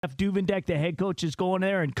Jeff Duvendeck, the head coach, is going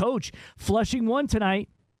there. And, Coach, Flushing won tonight.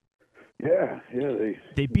 Yeah,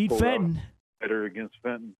 They beat Fenton. Better against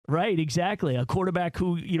Fenton. Right, exactly. A quarterback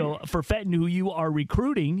who, for Fenton, who you are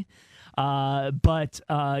recruiting. But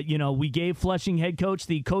we gave Flushing head coach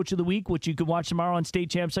the Coach of the Week, which you can watch tomorrow on State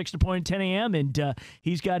Champs Extra Point at 10 a.m., and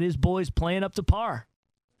he's got his boys playing up to par.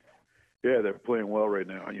 Yeah, they're playing well right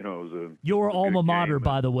now. It was Your alma mater, game,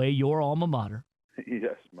 by the way, your alma mater.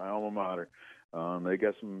 Yes, my alma mater. They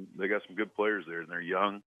got some good players there, and they're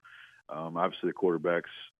young. Obviously, the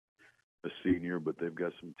quarterback's a senior, but they've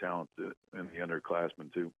got some talent in the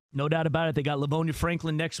underclassmen too. No doubt about it. They got Livonia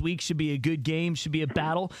Franklin next week. Should be a good game. Should be a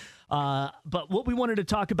battle. But what we wanted to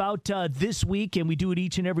talk about this week, and we do it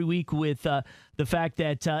each and every week with the fact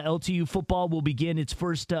that LTU football will begin its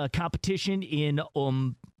first competition in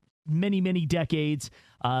many, many decades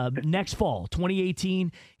next fall,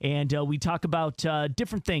 2018. And we talk about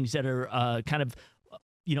different things that are kind of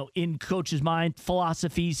in Coach's mind,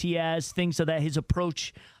 philosophies he has, things of that, his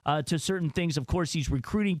approach to certain things. Of course, he's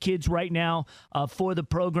recruiting kids right now for the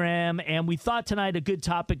program. And we thought tonight a good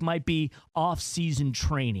topic might be off-season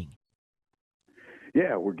training.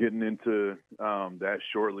 Yeah, we're getting into that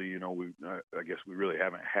shortly. I guess we really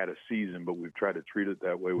haven't had a season, but we've tried to treat it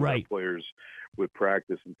that way with our players, with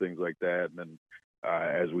practice and things like that. And then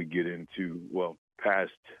as we get into,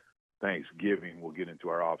 past Thanksgiving, we'll get into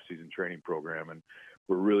our off-season training program. And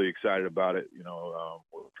we're really excited about it.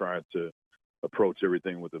 We're trying to approach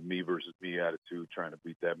everything with a me versus me attitude, trying to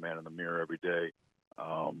beat that man in the mirror every day.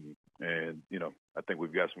 I think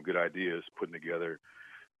we've got some good ideas putting together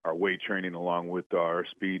our weight training along with our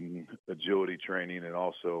speed and agility training, and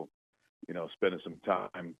also, spending some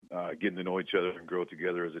time getting to know each other and grow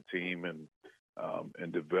together as a team and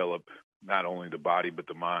develop not only the body but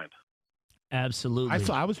the mind. Absolutely.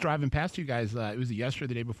 I was driving past you guys. It was yesterday,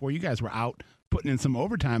 the day before. You guys were out putting in some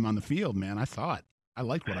overtime on the field, man. I saw it. I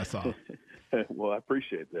liked what I saw. Well, I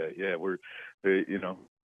appreciate that. Yeah,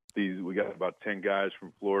 we got about 10 guys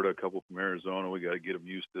from Florida, a couple from Arizona. We got to get them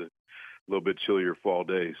used to a little bit chillier fall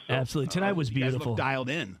days. So. Absolutely. Tonight was beautiful. You guys look dialed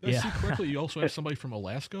in. Did I see correctly, you also have somebody from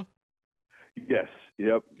Alaska? Yes.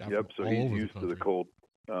 Yep. So all he's over used the to the country.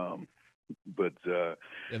 cold.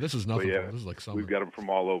 This is nothing. Yeah, This is like summer. We've got them from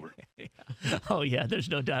all over. Oh, yeah, there's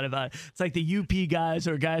no doubt about it. It's like the UP guys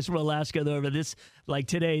or guys from Alaska. Like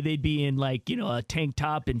today, they'd be in a tank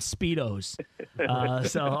top and Speedos.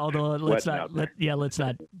 So although let's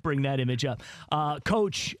not bring that image up.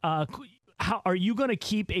 Coach, how are you going to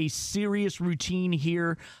keep a serious routine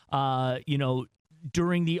here,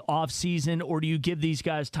 during the off season, or do you give these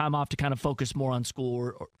guys time off to kind of focus more on school,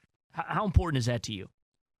 or how important is that to you?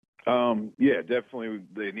 Yeah, definitely.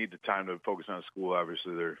 They need the time to focus on school.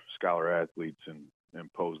 Obviously, they're scholar athletes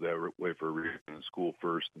and pose that way for a reason. School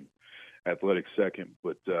first and athletics second.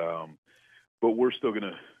 But we're still going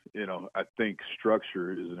to, I think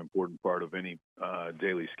structure is an important part of any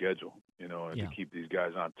daily schedule, and to keep these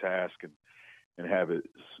guys on task and have it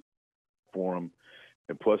for them.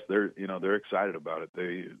 And plus, they're excited about it.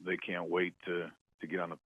 They can't wait to get on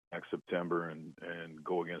the next September and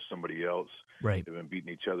go against somebody else. Right. They've been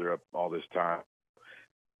beating each other up all this time.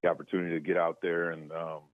 The opportunity to get out there and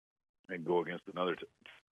go against another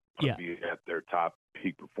be at their top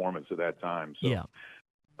peak performance at that time. So,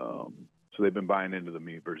 so they've been buying into the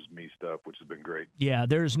me versus me stuff, which has been great. Yeah,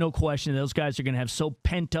 there's no question those guys are going to have so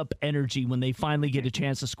pent-up energy when they finally get a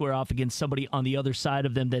chance to square off against somebody on the other side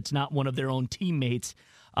of them that's not one of their own teammates.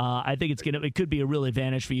 I think it could be a real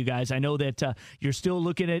advantage for you guys. I know that you're still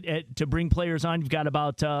looking at to bring players on. You've got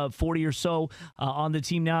about 40 or so on the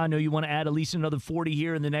team now. I know you want to add at least another 40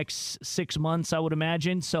 here in the next 6 months, I would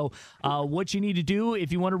imagine. So what you need to do,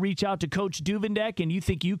 if you want to reach out to Coach Duvendeck and you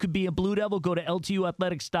think you could be a Blue Devil, go to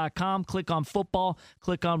LTUathletics.com, click on football,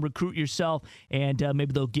 click on recruit yourself, and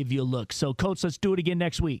maybe they'll give you a look. So, Coach, let's do it again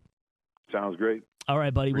next week. Sounds great. All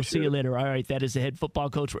right, buddy. We'll see you Appreciate it. later. All right, that is the head football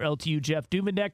coach for LTU, Jeff Duvendeck.